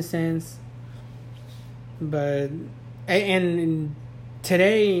realistic in a sense, but in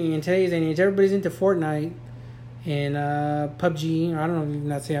today's age, everybody's into Fortnite and PUBG. I don't know if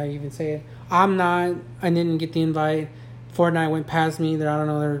that's how you even say it. I'm not. I didn't get the invite. Fortnite went past me. There, I don't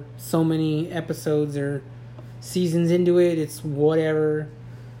know. There are so many episodes or seasons into it. It's whatever.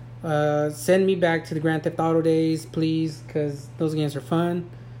 Send me back to the Grand Theft Auto days, please, because those games are fun.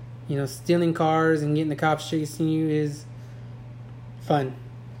 You know, stealing cars and getting the cops chasing you is fun.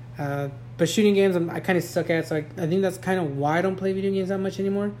 But shooting games, I kind of suck at. So I think that's kind of why I don't play video games that much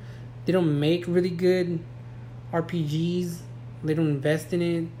anymore. They don't make really good RPGs. They don't invest in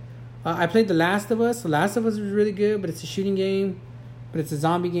it. I played The Last of Us. The Last of Us was really good, but it's a shooting game. But it's a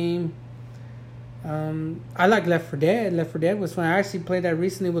zombie game. I like Left 4 Dead. Left 4 Dead was fun. I actually played that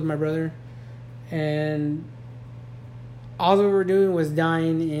recently with my brother. And all we were doing was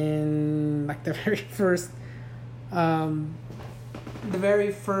dying in like the very first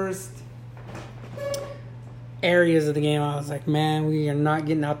areas of the game. I was like, man, we are not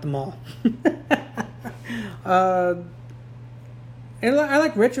getting out the mall. And I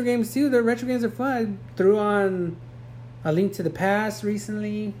like retro games too. The retro games are fun. I threw on A Link to the Past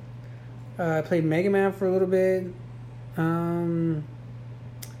recently. I played Mega Man for a little bit.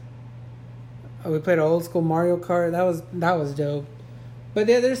 We played an old school Mario Kart. That was dope. But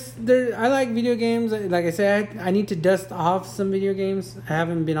I like video games. Like I said, I need to dust off some video games. I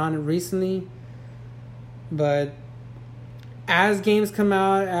haven't been on it recently. But as games come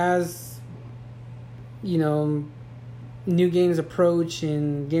out, as you know, new games approach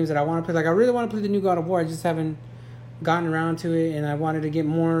and games that I want to play. Like, I really want to play the new God of War. I just haven't gotten around to it, and I wanted to get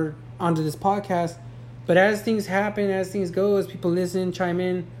more onto this podcast. But as things happen, as things go, as people listen, chime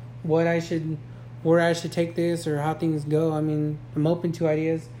in, where I should take this or how things go. I mean, I'm open to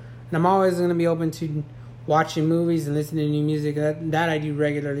ideas, and I'm always going to be open to watching movies and listening to new music. That I do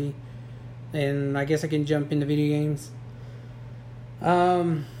regularly, and I guess I can jump into video games.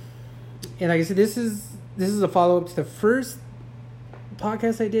 And like I said, this is a follow-up to the first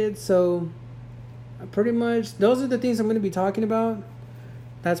podcast I did, so pretty much those are the things I'm going to be talking about.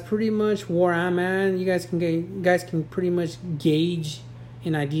 That's pretty much where I'm at. You guys can pretty much gauge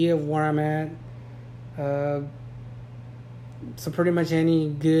an idea of where I'm at. So pretty much any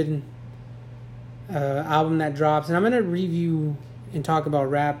good album that drops, and I'm going to review and talk about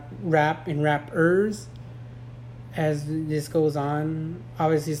rap and rappers as this goes on.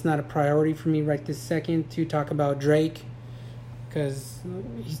 Obviously, it's not a priority for me right this second to talk about Drake, because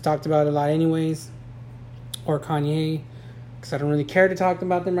he's talked about it a lot anyways, or Kanye, because I don't really care to talk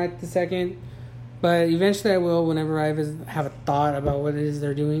about them right this second. But eventually I will, whenever I have a thought about what it is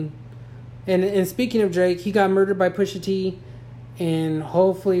they're doing. And speaking of Drake, he got murdered by Pusha T, and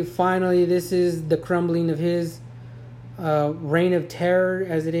hopefully finally this is the crumbling of his reign of terror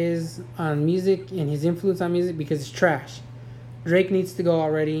as it is on music and his influence on music, because it's trash. Drake needs to go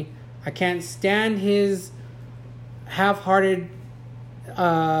already. I can't stand his half-hearted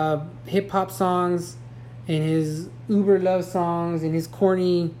hip-hop songs and his uber love songs and his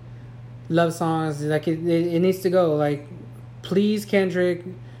corny love songs. Like it needs to go. Like, please, Kendrick,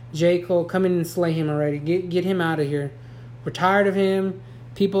 J. Cole, come in and slay him already. Get him out of here. We're tired of him.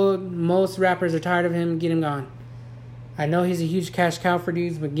 Most rappers are tired of him. Get him gone. I know he's a huge cash cow for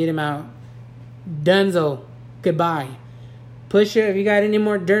dudes, but get him out. Dunzo, goodbye. Pusha, if you got any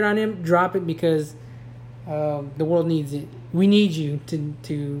more dirt on him, drop it, because the world needs it. We need you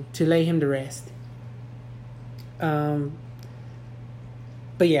to lay him to rest. But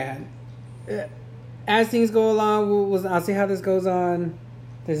yeah, as things go along, I'll see how this goes on.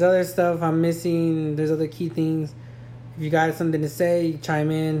 There's other stuff I'm missing. There's other key things. If you got something to say, chime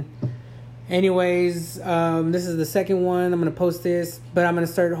in. Anyways, this is the second one. I'm going to post this, but I'm going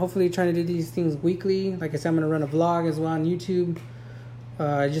to start hopefully trying to do these things weekly. Like I said, I'm going to run a vlog as well on YouTube.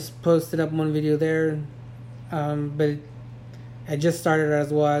 I just posted up one video there, but I just started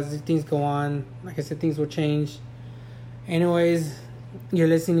as well. As things go on, like I said, things will change. Anyways, you're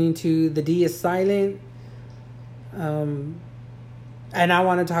listening to The D is Silent. And I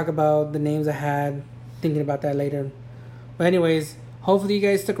want to talk about the names I had, thinking about that later. But anyways, hopefully you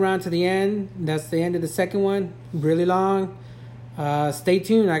guys stuck around to the end. That's the end of the second one. Really long. Stay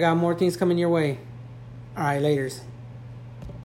tuned. I got more things coming your way. All right, laters.